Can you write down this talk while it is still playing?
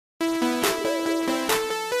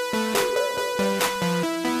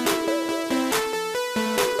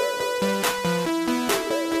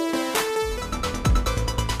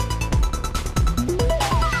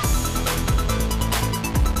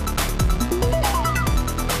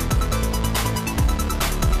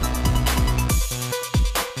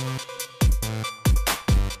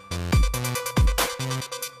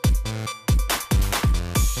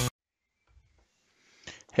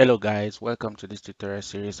Hello guys, welcome to this tutorial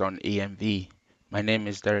series on EMV. My name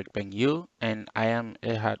is Derek Peng Yu and I am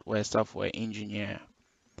a hardware software engineer.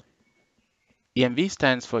 EMV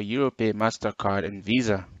stands for Europay, MasterCard and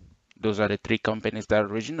Visa. Those are the three companies that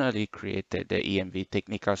originally created the EMV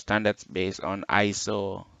technical standards based on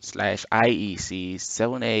ISO/IEC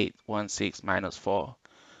 7816-4.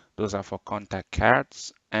 Those are for contact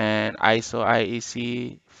cards and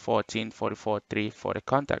ISO/IEC 14443 for the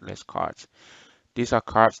contactless cards. These are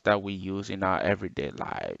cards that we use in our everyday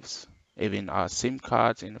lives, even our SIM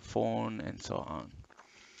cards in the phone and so on.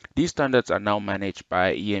 These standards are now managed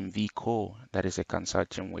by EMV Co., that is a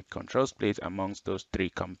consortium with control splits amongst those three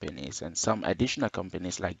companies and some additional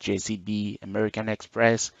companies like JCB, American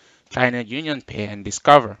Express, China UnionPay, and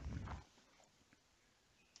Discover.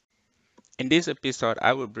 In this episode,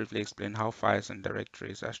 I will briefly explain how files and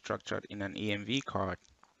directories are structured in an EMV card.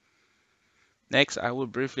 Next, I will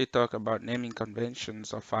briefly talk about naming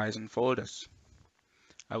conventions of files and folders.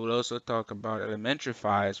 I will also talk about elementary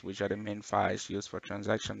files, which are the main files used for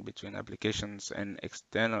transaction between applications and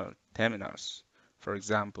external terminals. For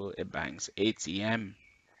example, a bank's ATM.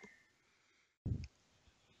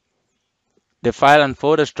 The file and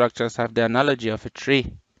folder structures have the analogy of a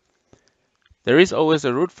tree. There is always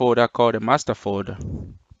a root folder called a master folder.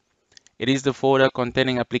 It is the folder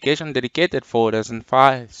containing application dedicated folders and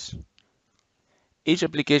files. Each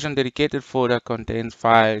application dedicated folder contains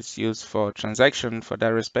files used for transaction for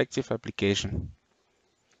their respective application.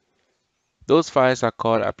 Those files are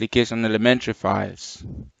called application elementary files.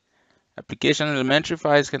 Application elementary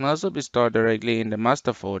files can also be stored directly in the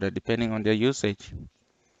master folder depending on their usage.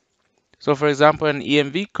 So for example, an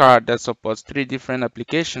EMV card that supports 3 different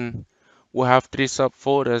applications will have 3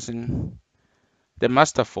 subfolders in the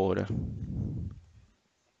master folder.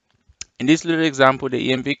 In this little example,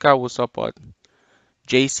 the EMV card will support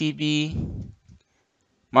JCB,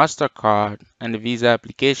 MasterCard, and the Visa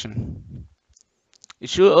application. It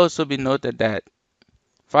should also be noted that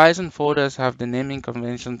files and folders have the naming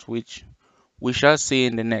conventions which we shall see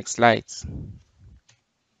in the next slides.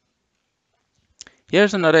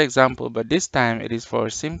 Here's another example, but this time it is for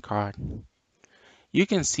a SIM card. You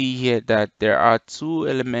can see here that there are 2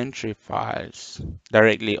 elementary files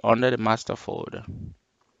directly under the master folder.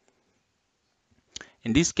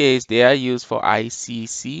 In this case, they are used for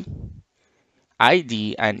ICC,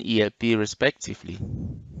 ID, and ELP respectively.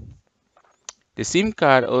 The SIM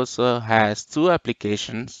card also has 2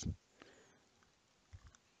 applications,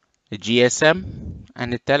 the GSM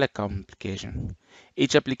and the telecom application.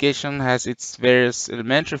 Each application has its various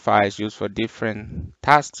elementary files used for different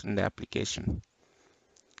tasks in the application.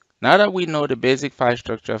 Now that we know the basic file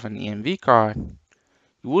structure of an EMV card,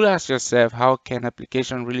 you will ask yourself, how can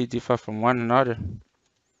applications really differ from one another?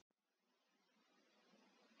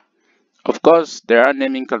 Of course, there are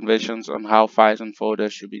naming conventions on how files and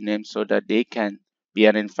folders should be named so that they can be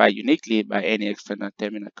identified uniquely by any external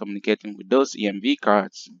terminal communicating with those EMV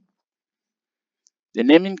cards. The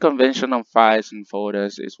naming convention on files and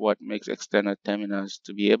folders is what makes external terminals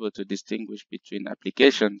to be able to distinguish between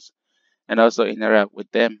applications and also interact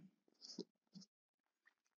with them.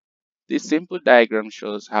 This simple diagram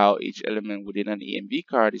shows how each element within an EMV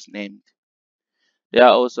card is named. They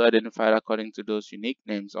are also identified according to those unique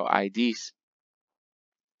names or IDs.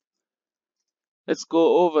 Let's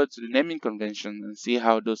go over to the naming convention and see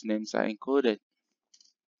how those names are encoded.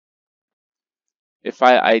 A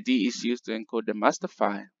file ID is used to encode the master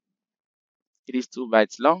file. It is 2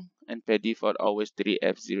 bytes long and per default always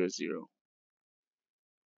 3F00.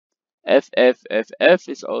 FFFF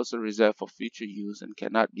is also reserved for future use and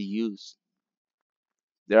cannot be used.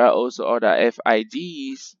 There are also other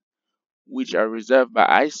FIDs which are reserved by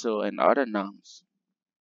ISO and other norms.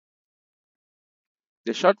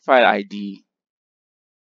 The short file ID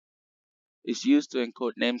is used to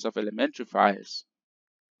encode names of elementary files.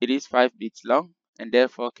 It is 5 bits long and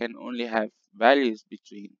therefore can only have values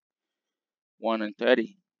between 1 and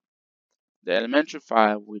 30. The elementary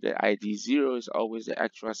file with the ID 0 is always the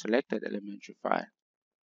actual selected elementary file.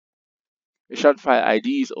 The short file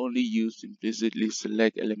ID is only used to implicitly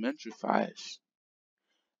select elementary files.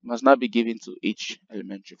 It must not be given to each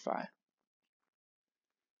elementary file.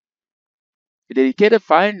 The dedicated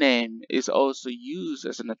file name is also used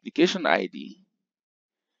as an application ID.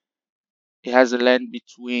 It has a length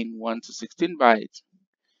between 1 to 16 bytes.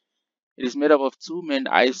 It is made up of 2 main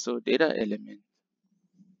ISO data elements.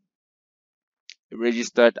 A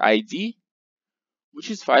registered ID, which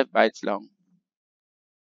is 5 bytes long.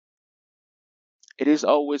 It is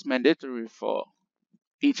always mandatory for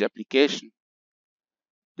each application.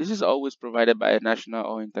 This is always provided by a national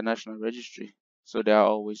or international registry, so they are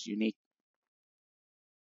always unique.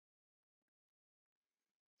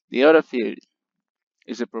 The other field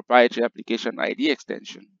is a proprietary application ID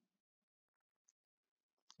extension.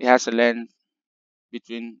 It has a length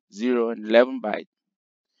between 0 and 11 bytes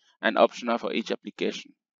and optional for each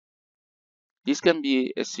application. This can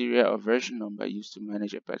be a serial or version number used to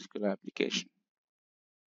manage a particular application.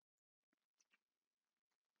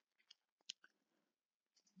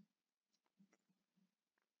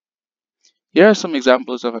 Here are some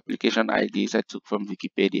examples of application IDs I took from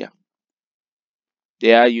Wikipedia.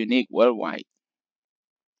 They are unique worldwide.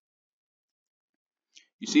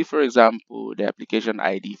 You see, for example, the application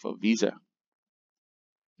ID for Visa.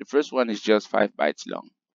 The first one is just 5 bytes long.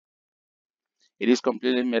 It is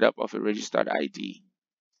completely made up of a registered ID.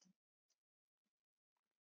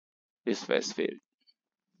 This first field.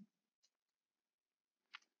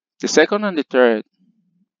 The second and the third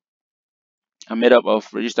are made up of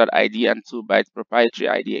registered ID and 2 bytes proprietary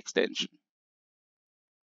ID extension.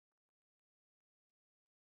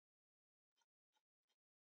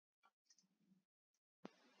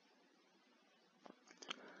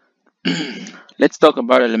 Let's talk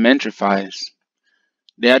about elementary files.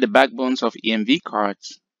 They are the backbones of EMV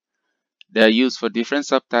cards. They are used for different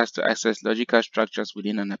subtasks to access logical structures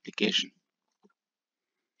within an application.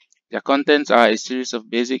 Their contents are a series of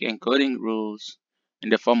basic encoding rules in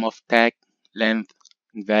the form of tag, length,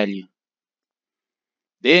 and value.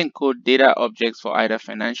 They encode data objects for either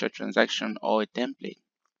financial transaction or a template.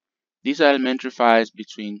 These are elementary files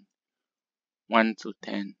between 1 to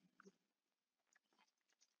 10.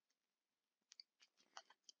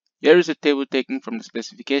 Here is a table taken from the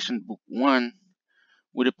specification book 1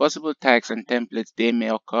 with the possible tags and templates they may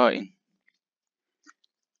occur in.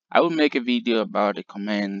 I will make a video about the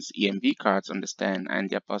commands EMV cards understand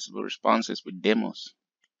and their possible responses with demos.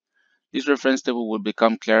 This reference table will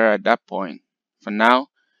become clearer at that point. For now,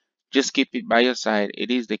 just keep it by your side.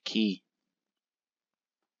 It is the key.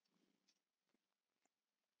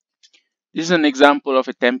 This is an example of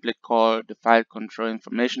a template called the File Control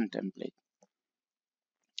Information Template.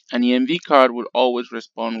 An EMV card will always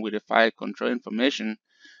respond with the file control information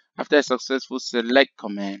after a successful select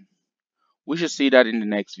command. We should see that in the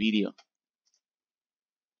next video.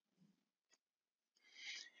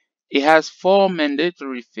 It has 4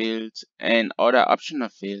 mandatory fields and other optional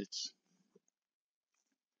fields.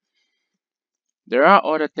 There are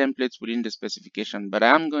other templates within the specification, but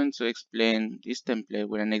I'm going to explain this template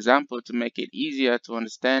with an example to make it easier to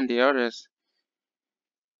understand the others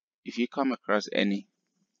if you come across any.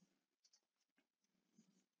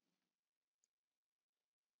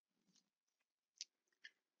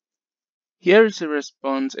 Here is a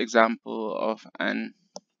response example of an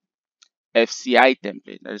FCI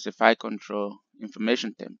template, that is a file control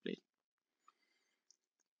information template.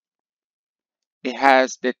 It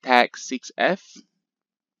has the tag 6F.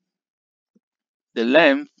 The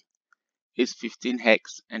length is 15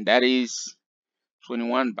 hex, and that is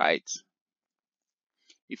 21 bytes.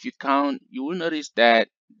 If you count, you will notice that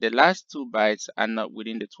the last 2 bytes are not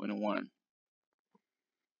within the 21.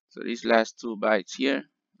 So these last 2 bytes here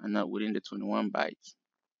are not within the 21 bytes.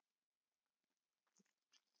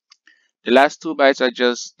 The last 2 bytes are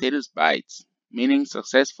just status bytes, meaning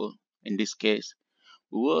successful in this case.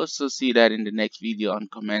 We will also see that in the next video on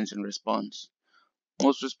commands and response.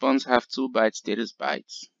 Most response have 2 byte status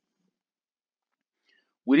bytes.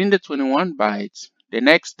 Within the 21 bytes, the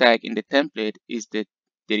next tag in the template is the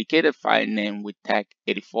dedicated file name with tag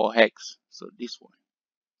 84 hex. So this one.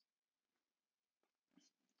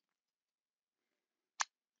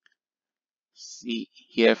 See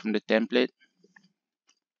here from the template,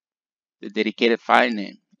 the dedicated file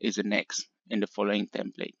name is the next in the following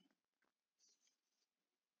template.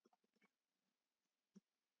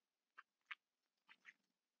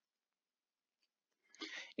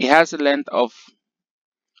 It has a length of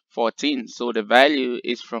 14, so the value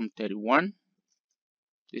is from 31.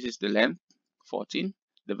 This is the length, 14.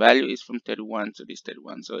 The value is from 31 to this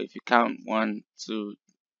 31. So if you count 1, 2,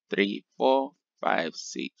 3, 4, 5,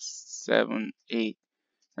 6, 7, 8,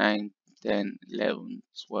 9, 10, 11,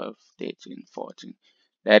 12, 13, 14.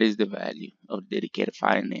 That is the value of the dedicated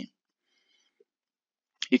file name.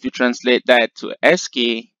 If you translate that to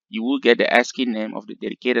ASCII, you will get the ASCII name of the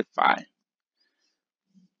dedicated file.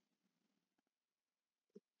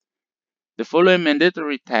 The following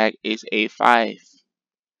mandatory tag is A5,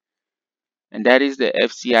 and that is the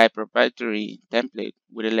FCI proprietary template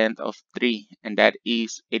with a length of 3, and that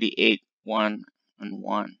is 88, 1, and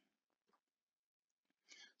 1.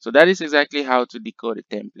 So that is exactly how to decode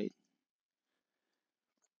a template.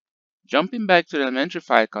 Jumping back to the elementary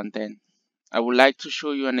file content, I would like to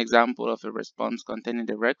show you an example of a response containing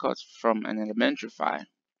the records from an elementary file.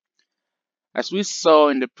 As we saw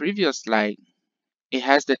in the previous slide, it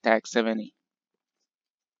has the tag 70.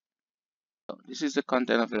 So this is the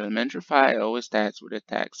content of the elementary file. It always starts with the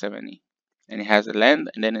tag 70. And it has a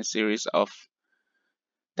length and then a series of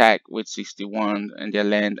tag with 61 and their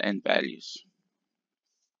length and values.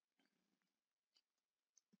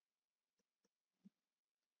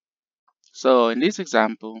 So in this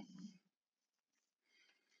example,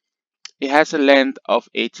 it has a length of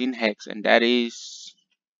 18 hex, and that is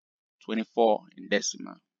 24 in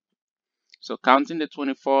decimal. So counting the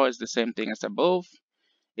 24 is the same thing as above.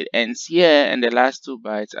 It ends here, and the last 2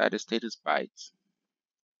 bytes are the status bytes.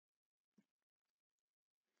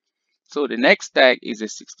 So the next tag is a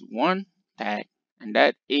 61 tag, and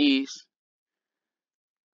that is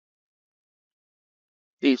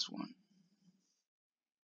this one.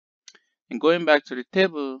 And going back to the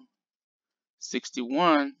table,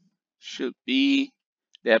 61 should be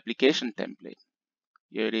the application template.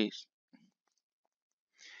 Here it is.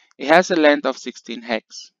 It has a length of 16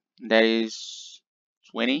 hex, that is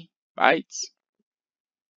 20 bytes.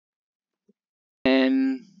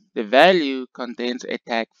 And the value contains a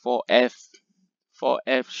tag 4F.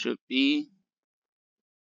 4F should be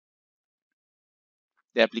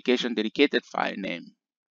the application dedicated file name.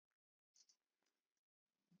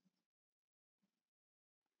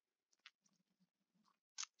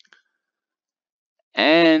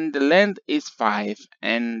 And the length is 5,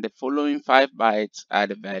 and the following 5 bytes are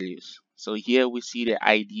the values. So here we see the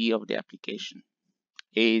ID of the application,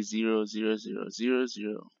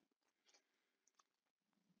 A00000.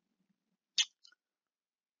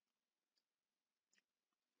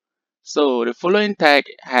 So the following tag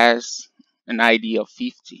has an ID of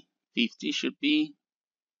 50. 50 should be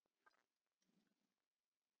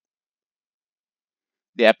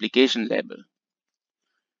the application label,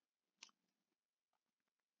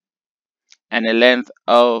 and a length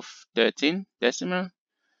of 13 decimal,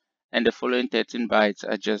 and the following 13 bytes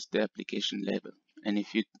are just the application label. And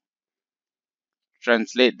if you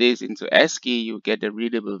translate this into ASCII, you get the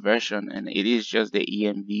readable version, and it is just the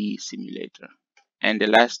EMV simulator. And the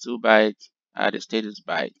last 2 bytes are the status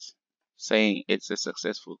bytes saying it's a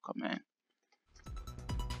successful command.